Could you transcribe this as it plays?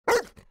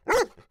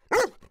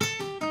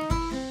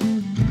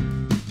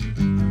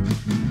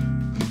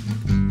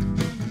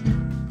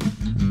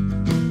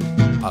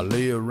I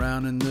lay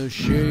around in the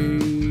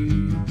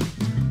shade,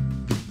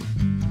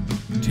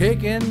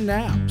 taking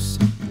naps.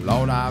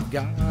 Lord, I've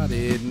got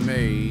it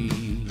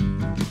made.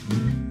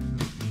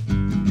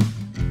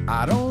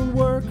 I don't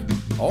work,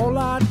 all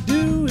I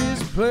do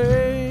is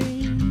play.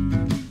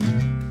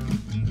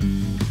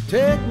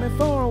 Take me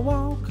for a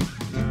walk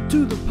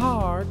to the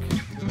park.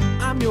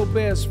 I'm your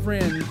best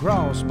friend,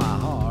 cross my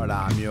heart.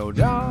 I'm your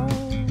dog,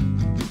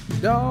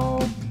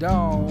 dog,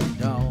 dog,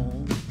 dog.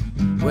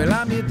 Well,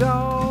 I'm your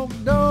dog,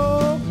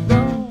 dog,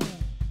 dog.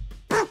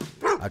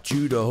 I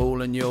chewed a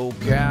hole in your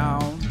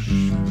couch.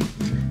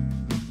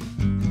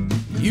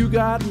 You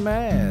got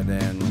mad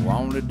and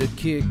wanted to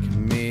kick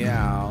me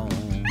out.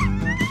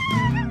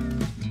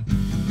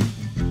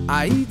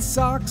 I eat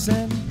socks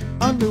and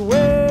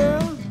underwear,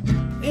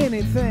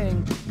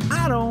 anything,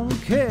 I don't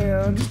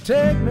care. Just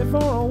take me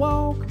for a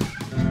walk,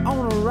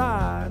 on a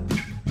ride.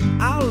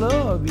 I'll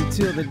love you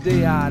till the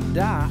day I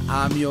die.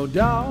 I'm your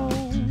dog,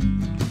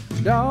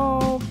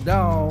 dog,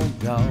 dog,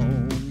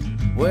 dog.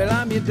 Well,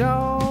 I'm your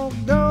dog,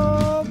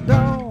 dog,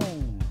 dog.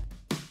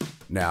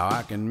 Now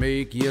I can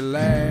make you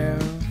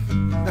laugh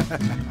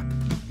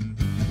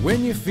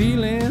when you're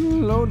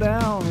feeling low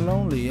down,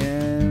 lonely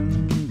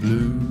and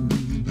blue.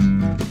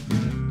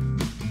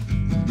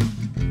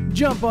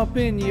 Jump up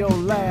in your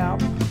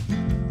lap,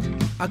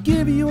 I'll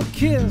give you a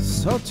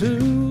kiss or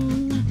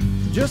two.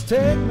 Just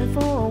take me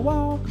for a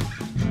walk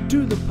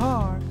to the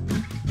park.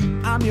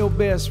 I'm your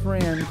best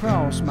friend,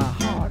 cross my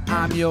heart.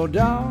 I'm your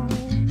dog,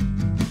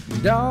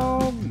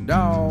 dog,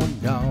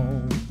 dog,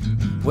 dog.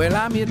 Well,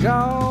 I'm your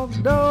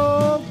dog,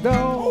 dog,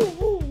 dog.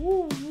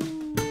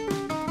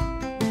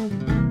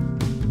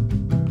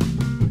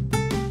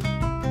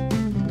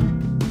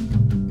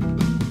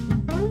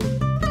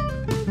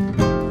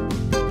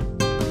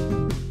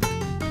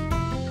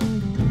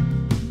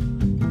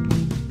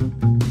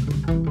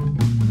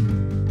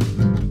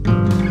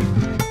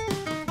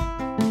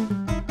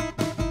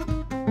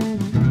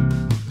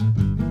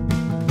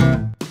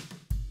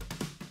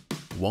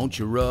 Won't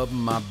you rub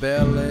my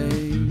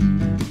belly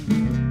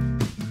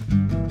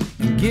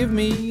and give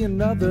me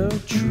another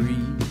treat?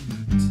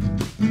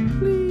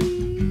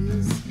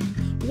 Please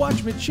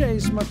watch me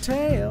chase my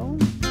tail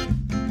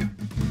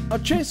or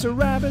chase a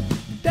rabbit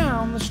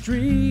down the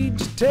street.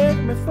 Just take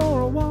me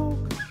for a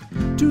walk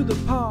to the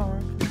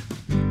park.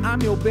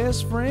 I'm your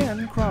best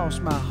friend, cross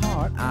my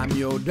heart. I'm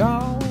your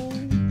dog,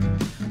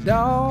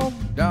 dog,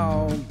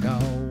 dog,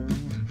 dog.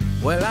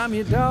 Well, I'm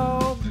your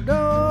dog,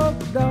 dog,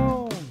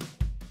 dog.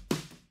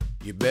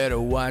 You better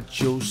watch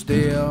your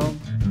step,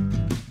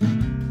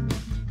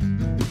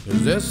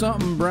 'cause there's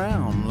something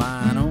brown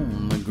lying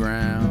on the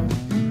ground.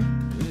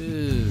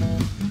 Ew.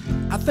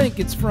 I think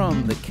it's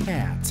from the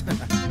cat.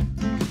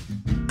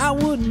 I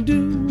wouldn't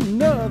do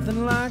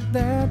nothing like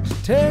that.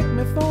 Just take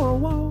me for a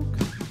walk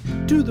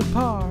to the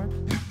park.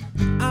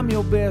 I'm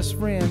your best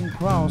friend,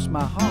 cross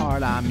my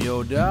heart. I'm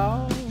your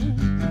dog,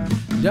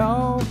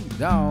 dog,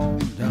 dog,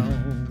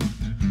 dog.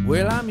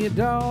 Well, I'm your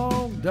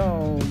dog,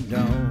 dog,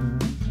 dog.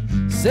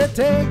 Said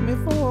take me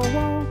for a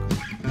walk,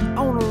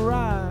 on a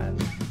ride.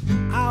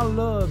 I'll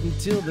love you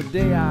till the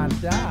day I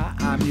die.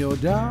 I'm your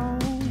dog,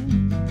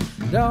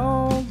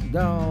 dog,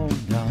 dog,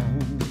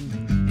 dog.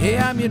 Hey,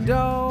 I'm your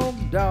dog,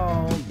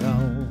 dog,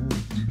 dog.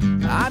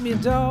 I'm your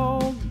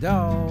dog,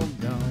 dog,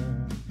 dog.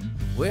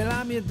 Well,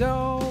 I'm your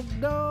dog,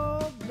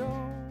 dog,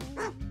 dog.